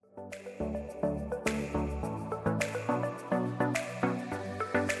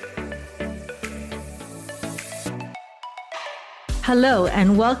Hello,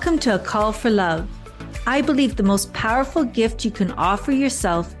 and welcome to A Call for Love. I believe the most powerful gift you can offer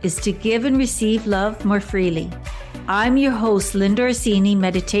yourself is to give and receive love more freely. I'm your host, Linda Orsini,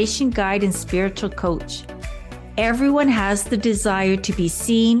 meditation guide and spiritual coach. Everyone has the desire to be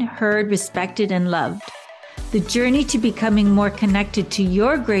seen, heard, respected, and loved. The journey to becoming more connected to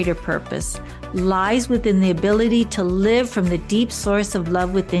your greater purpose lies within the ability to live from the deep source of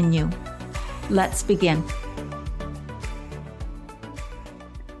love within you. Let's begin.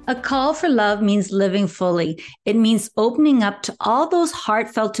 A call for love means living fully. It means opening up to all those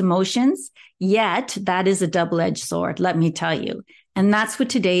heartfelt emotions, yet that is a double-edged sword, let me tell you. And that's what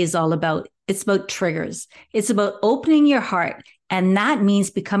today is all about. It's about triggers. It's about opening your heart, and that means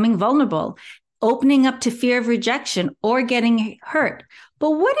becoming vulnerable, opening up to fear of rejection or getting hurt.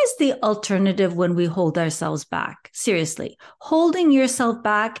 But what is the alternative when we hold ourselves back? Seriously, holding yourself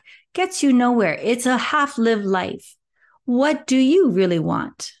back gets you nowhere. It's a half-lived life. What do you really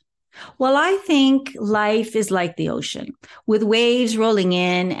want? Well, I think life is like the ocean, with waves rolling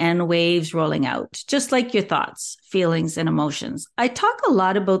in and waves rolling out, just like your thoughts, feelings, and emotions. I talk a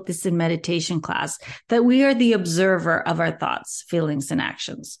lot about this in meditation class, that we are the observer of our thoughts, feelings, and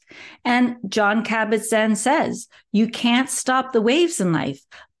actions. And Jon Kabat-Zinn says, you can't stop the waves in life,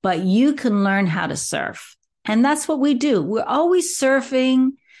 but you can learn how to surf. And that's what we do. We're always surfing.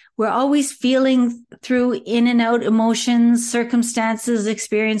 We're always feeling through in and out emotions, circumstances,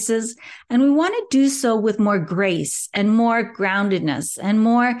 experiences, and we want to do so with more grace and more groundedness and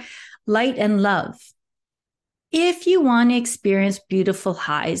more light and love. If you want to experience beautiful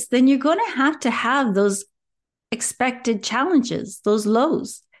highs, then you're going to have those expected challenges, those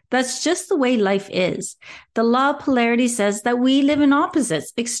lows. That's just the way life is. The law of polarity says that we live in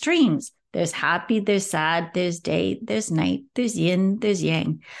opposites, extremes. There's happy, there's sad, there's day, there's night, there's yin, there's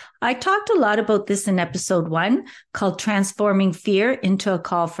yang. I talked a lot about this in episode 1 called Transforming Fear into a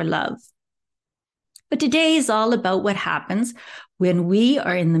Call for Love. But today is all about what happens when we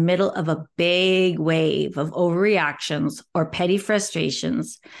are in the middle of a big wave of overreactions or petty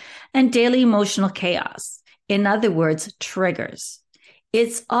frustrations and daily emotional chaos. In other words, triggers.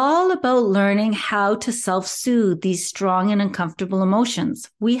 It's all about learning how to self-soothe these strong and uncomfortable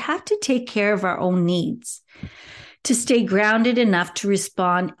emotions. We have to take care of our own needs, to stay grounded enough to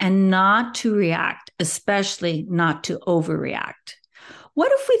respond and not to react, especially not to overreact.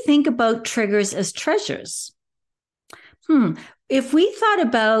 What if we think about triggers as treasures? If we thought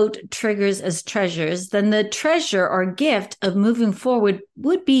about triggers as treasures, then the treasure or gift of moving forward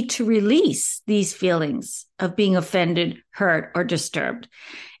would be to release these feelings of being offended, hurt, or disturbed.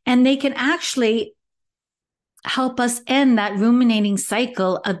 And they can actually help us end that ruminating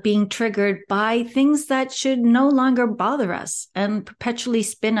cycle of being triggered by things that should no longer bother us and perpetually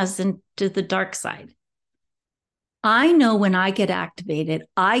spin us into the dark side. I know when I get activated,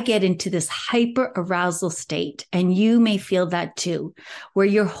 I get into this hyper arousal state, and you may feel that too, where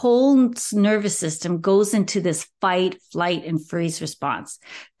your whole nervous system goes into this fight, flight, and freeze response,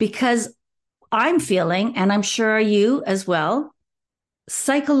 because I'm feeling, and I'm sure you as well,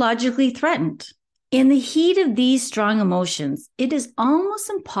 psychologically threatened. In the heat of these strong emotions, it is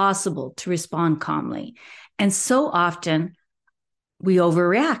almost impossible to respond calmly. And so often we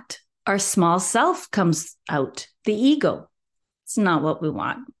overreact. Our small self comes out, the ego. It's not what we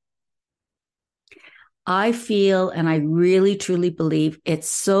want. I feel, and I really truly believe, it's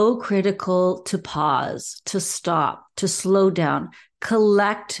so critical to pause, to stop, to slow down,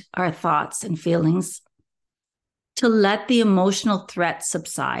 collect our thoughts and feelings, to let the emotional threat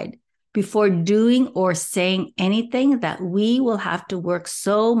subside before doing or saying anything that we will have to work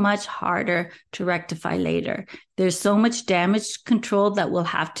so much harder to rectify later. There's so much damage control that will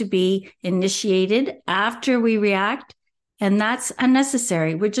have to be initiated after we react, and that's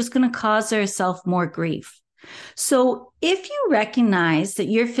unnecessary. We're just going to cause ourselves more grief. So if you recognize that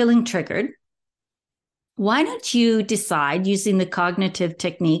you're feeling triggered, why don't you decide, using the cognitive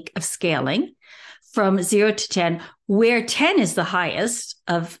technique of scaling from 0 to 10, where 10 is the highest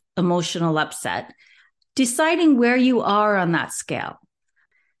of emotional upset, deciding where you are on that scale.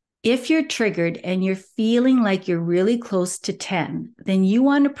 If you're triggered and you're feeling like you're really close to 10, then you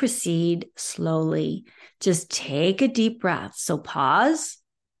want to proceed slowly. Just take a deep breath. So pause,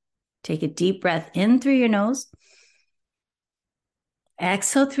 take a deep breath in through your nose,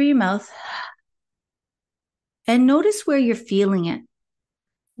 exhale through your mouth, and notice where you're feeling it.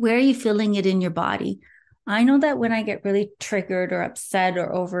 Where are you feeling it in your body? I know that when I get really triggered or upset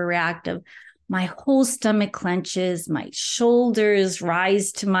or overreactive, my whole stomach clenches, my shoulders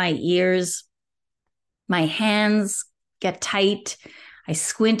rise to my ears, my hands get tight, I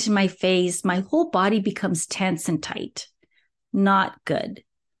squint in my face, my whole body becomes tense and tight. not good.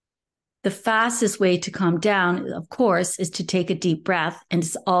 The fastest way to calm down, of course, is to take a deep breath, and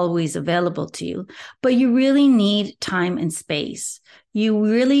it's always available to you. But you really need time and space. You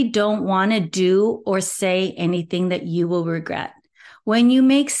really don't want to do or say anything that you will regret. When you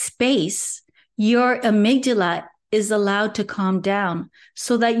make space, your amygdala is allowed to calm down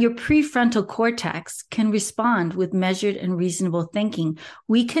so that your prefrontal cortex can respond with measured and reasonable thinking.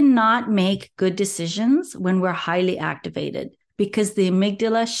 We cannot make good decisions when we're highly activated, because the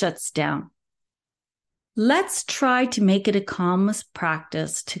amygdala shuts down. Let's try to make it a calmness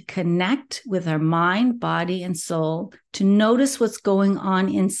practice to connect with our mind, body, and soul, to notice what's going on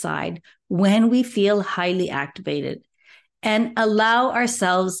inside when we feel highly activated, and allow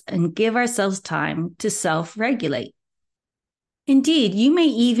ourselves and give ourselves time to self-regulate. Indeed, you may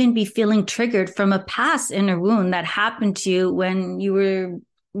even be feeling triggered from a past inner wound that happened to you when you were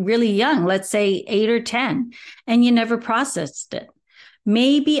really young, let's say 8 or 10, and you never processed it.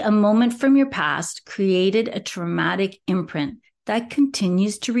 Maybe a moment from your past created a traumatic imprint that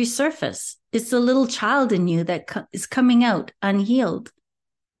continues to resurface. It's the little child in you that is coming out unhealed.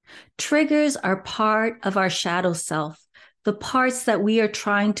 Triggers are part of our shadow self, the parts that we are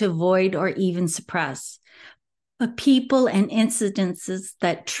trying to avoid or even suppress. But people and incidences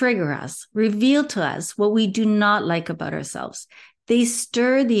that trigger us reveal to us what we do not like about ourselves. They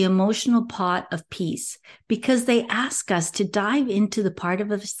stir the emotional pot of peace because they ask us to dive into the part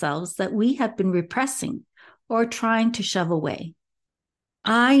of ourselves that we have been repressing or trying to shove away.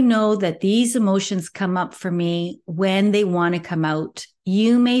 I know that these emotions come up for me when they want to come out.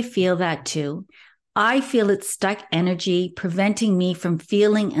 You may feel that too. I feel it's stuck energy preventing me from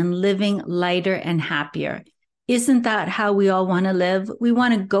feeling and living lighter and happier. Isn't that how we all want to live? We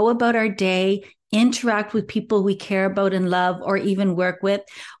want to go about our day, interact with people we care about and love, or even work with,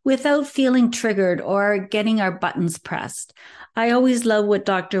 without feeling triggered or getting our buttons pressed. I always love what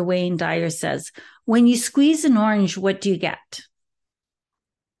Dr. Wayne Dyer says. When you squeeze an orange, what do you get?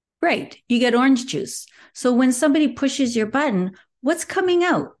 Great, you get orange juice. So when somebody pushes your button, what's coming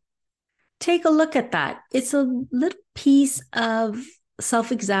out? Take a look at that. It's a little piece of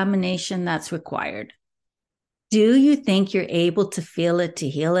self-examination that's required. Do you think you're able to feel it to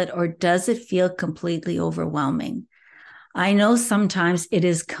heal it, or does it feel completely overwhelming? I know sometimes it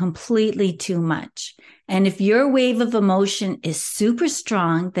is completely too much. And if your wave of emotion is super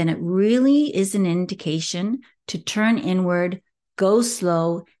strong, then it really is an indication to turn inward, go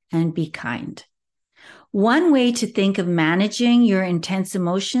slow, and be kind. One way to think of managing your intense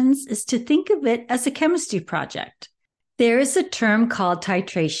emotions is to think of it as a chemistry project. There is a term called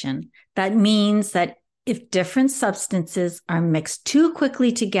titration. That means that if different substances are mixed too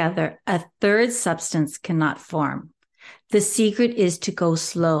quickly together, a third substance cannot form. The secret is to go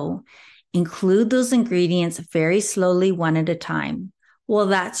slow. Include those ingredients very slowly, one at a time. Well,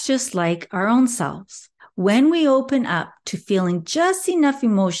 that's just like our own selves. When we open up to feeling just enough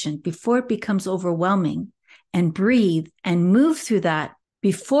emotion before it becomes overwhelming, and breathe and move through that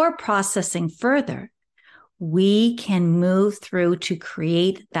before processing further, we can move through to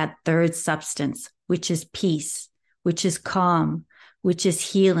create that third substance, which is peace, which is calm, which is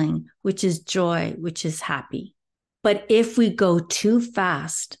healing, which is joy, which is happy. But if we go too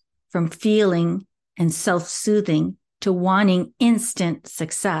fast from feeling and self-soothing to wanting instant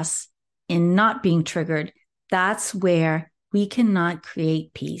success in not being triggered, that's where we cannot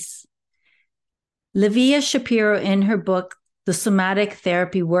create peace. Livia Shapiro, in her book, The Somatic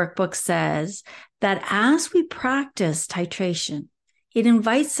Therapy Workbook, says that as we practice titration, it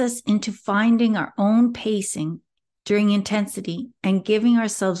invites us into finding our own pacing during intensity and giving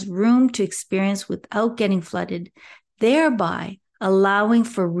ourselves room to experience without getting flooded, thereby allowing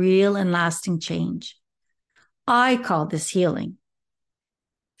for real and lasting change. I call this healing.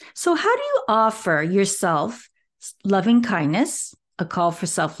 So how do you offer yourself loving kindness, a call for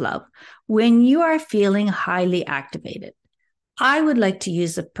self-love, when you are feeling highly activated? I would like to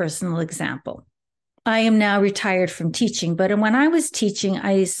use a personal example. I am now retired from teaching, but when I was teaching,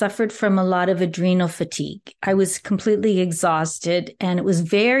 I suffered from a lot of adrenal fatigue. I was completely exhausted, and it was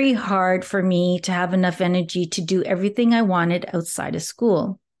very hard for me to have enough energy to do everything I wanted outside of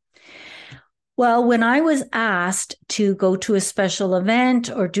school. Well, when I was asked to go to a special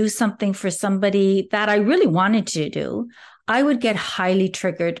event or do something for somebody that I really wanted to do, I would get highly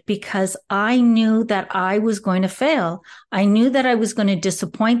triggered because I knew that I was going to fail. I knew that I was going to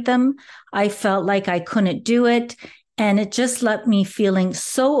disappoint them. I felt like I couldn't do it. And it just left me feeling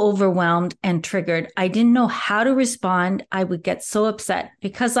so overwhelmed and triggered. I didn't know how to respond. I would get so upset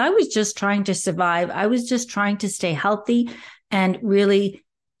because I was just trying to survive. I was just trying to stay healthy and really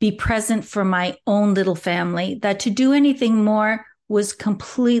be present for my own little family, that to do anything more was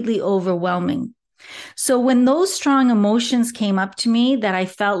completely overwhelming. So when those strong emotions came up to me, that I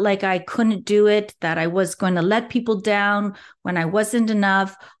felt like I couldn't do it, that I was going to let people down, when I wasn't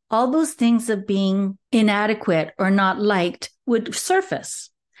enough, all those things of being inadequate or not liked would surface.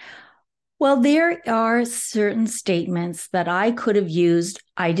 Well, there are certain statements that I could have used,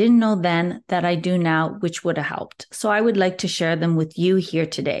 I didn't know then, that I do now, which would have helped. So I would like to share them with you here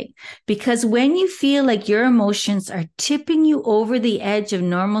today. Because when you feel like your emotions are tipping you over the edge of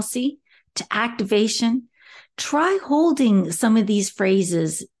normalcy to activation, try holding some of these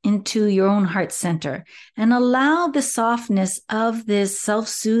phrases into your own heart center and allow the softness of this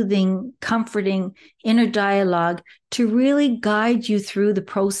self-soothing, comforting inner dialogue to really guide you through the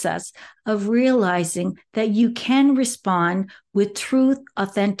process of realizing that you can respond with truth,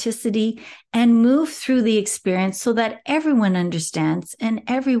 authenticity, and move through the experience so that everyone understands and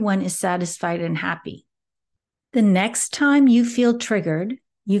everyone is satisfied and happy. The next time you feel triggered,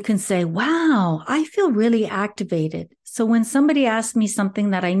 you can say, wow, I feel really activated. So when somebody asked me something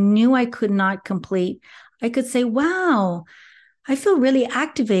that I knew I could not complete, I could say, wow, I feel really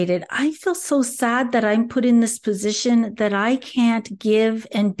activated. I feel so sad that I'm put in this position that I can't give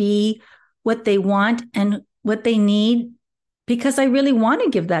and be what they want and what they need, because I really want to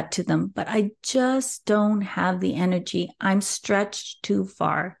give that to them, but I just don't have the energy. I'm stretched too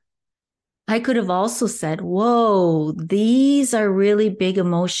far. I could have also said, whoa, these are really big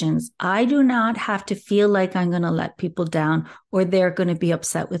emotions. I do not have to feel like I'm going to let people down or they're going to be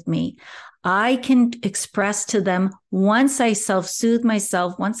upset with me. I can express to them once I self-soothe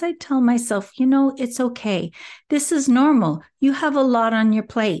myself, once I tell myself, it's okay. This is normal. You have a lot on your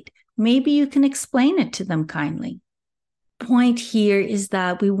plate. Maybe you can explain it to them kindly. Point here is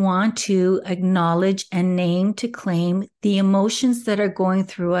that we want to acknowledge and name to claim the emotions that are going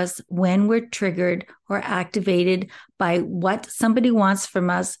through us when we're triggered or activated by what somebody wants from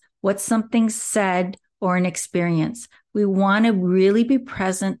us, what something said, or an experience. We want to really be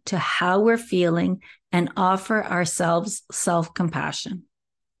present to how we're feeling and offer ourselves self-compassion.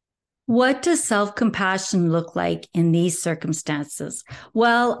 What does self-compassion look like in these circumstances?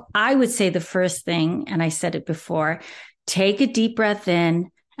 Well, I would say the first thing, and I said it before, take a deep breath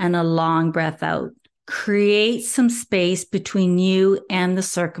in and a long breath out. Create some space between you and the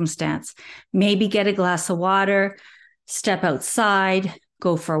circumstance. Maybe get a glass of water, step outside,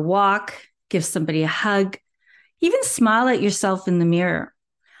 go for a walk, give somebody a hug, even smile at yourself in the mirror.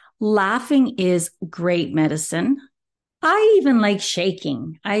 Laughing is great medicine. I even like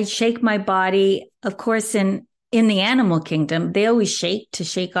shaking. I shake my body. Of course, in the animal kingdom, they always shake to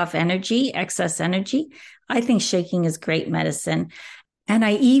shake off energy, excess energy. I think shaking is great medicine. And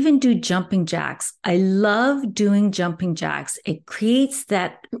I even do jumping jacks. I love doing jumping jacks. It creates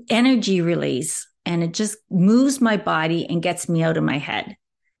that energy release and it just moves my body and gets me out of my head.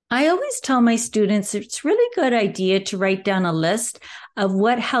 I always tell my students it's a really good idea to write down a list of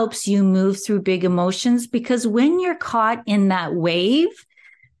what helps you move through big emotions, because when you're caught in that wave,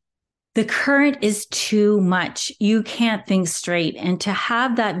 the current is too much. You can't think straight. And to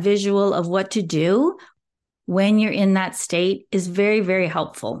have that visual of what to do when you're in that state is very, very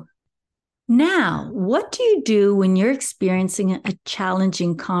helpful. Now, what do you do when you're experiencing a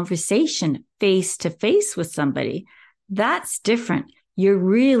challenging conversation face to face with somebody? That's different. You're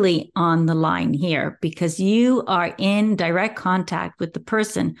really on the line here because you are in direct contact with the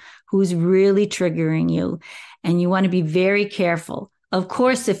person who's really triggering you, and you want to be very careful. Of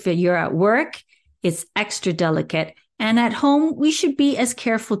course, if you're at work, it's extra delicate. And at home, we should be as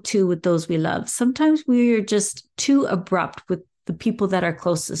careful too with those we love. Sometimes we are just too abrupt with the people that are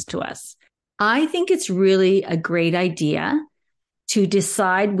closest to us. I think it's really a great idea to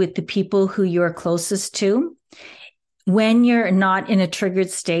decide with the people who you're closest to, when you're not in a triggered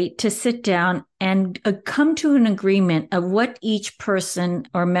state, to sit down and come to an agreement of what each person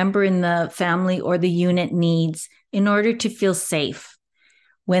or member in the family or the unit needs in order to feel safe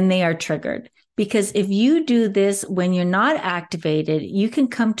when they are triggered. Because if you do this when you're not activated, you can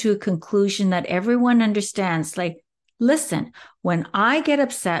come to a conclusion that everyone understands. Like, listen, when I get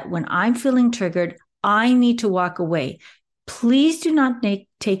upset, when I'm feeling triggered, I need to walk away. Please do not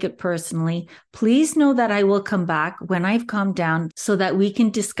take it personally. Please know that I will come back when I've calmed down so that we can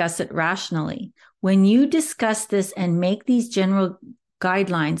discuss it rationally. When you discuss this and make these general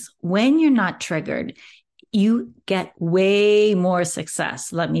guidelines, when you're not triggered, you get way more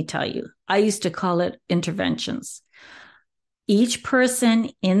success, let me tell you. I used to call it interventions. Each person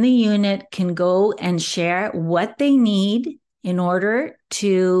in the unit can go and share what they need in order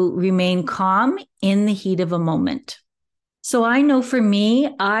to remain calm in the heat of a moment. So I know for me,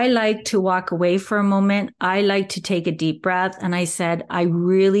 I like to walk away for a moment. I like to take a deep breath. And I said, I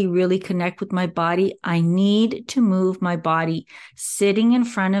really, really connect with my body. I need to move my body. Sitting in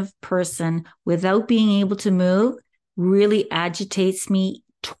front of a person without being able to move really agitates me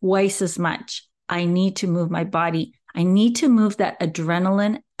twice as much. I need to move my body. I need to move that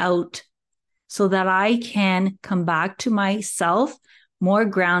adrenaline out so that I can come back to myself more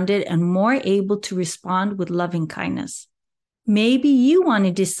grounded and more able to respond with loving kindness. Maybe you want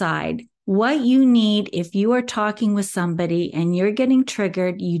to decide what you need if you are talking with somebody and you're getting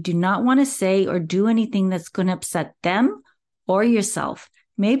triggered. You do not want to say or do anything that's going to upset them or yourself.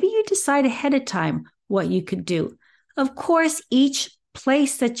 Maybe you decide ahead of time what you could do. Of course, each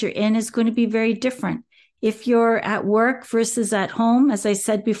place that you're in is going to be very different. If you're at work versus at home, as I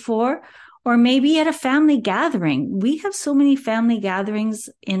said before, or maybe at a family gathering. We have so many family gatherings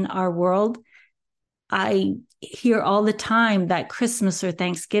in our world. I hear all the time that Christmas or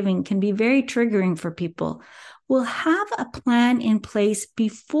Thanksgiving can be very triggering for people. Well, have a plan in place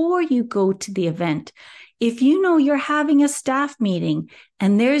before you go to the event. If you know you're having a staff meeting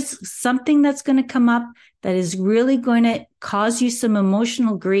and there's something that's going to come up that is really going to cause you some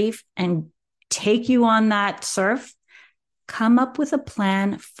emotional grief and take you on that surf, come up with a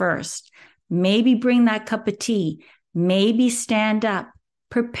plan first. Maybe bring that cup of tea. Maybe stand up.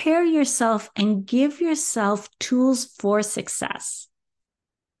 Prepare yourself and give yourself tools for success.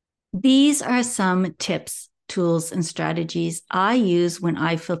 These are some tips, tools, and strategies I use when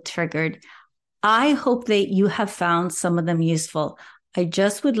I feel triggered. I hope that you have found some of them useful. I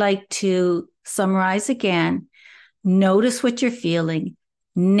just would like to summarize again. Notice what you're feeling.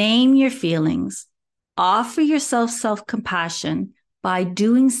 Name your feelings. Offer yourself self-compassion by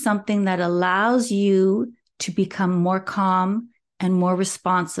doing something that allows you to become more calm and more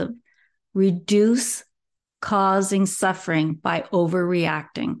responsive. Reduce causing suffering by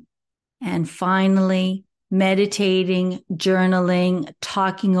overreacting. And finally, meditating, journaling,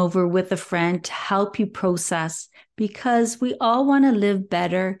 talking over with a friend to help you process, because we all want to live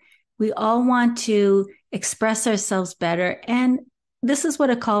better. We all want to express ourselves better. And this is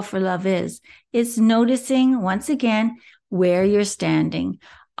what a call for love is. It's noticing, once again, where you're standing.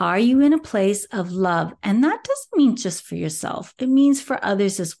 Are you in a place of love? And that doesn't mean just for yourself. It means for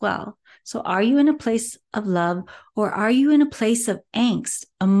others as well. So are you in a place of love, or are you in a place of angst,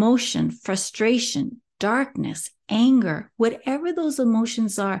 emotion, frustration, darkness, anger, whatever those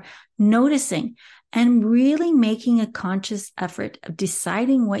emotions are, noticing and really making a conscious effort of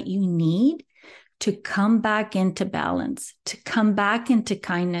deciding what you need to come back into balance, to come back into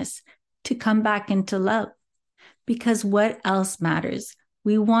kindness, to come back into love. Because what else matters?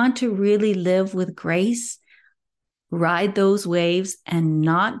 We want to really live with grace, ride those waves, and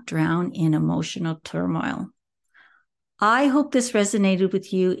not drown in emotional turmoil. I hope this resonated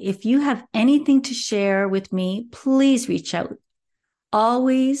with you. If you have anything to share with me, please reach out.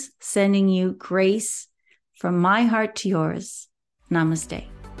 Always sending you grace from my heart to yours. Namaste.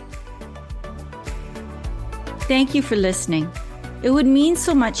 Thank you for listening. It would mean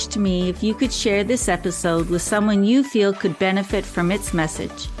so much to me if you could share this episode with someone you feel could benefit from its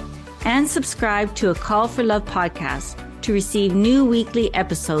message, and subscribe to a Call for Love podcast to receive new weekly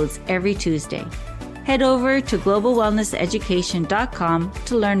episodes every Tuesday. Head over to globalwellnesseducation.com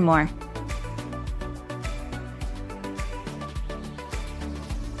to learn more.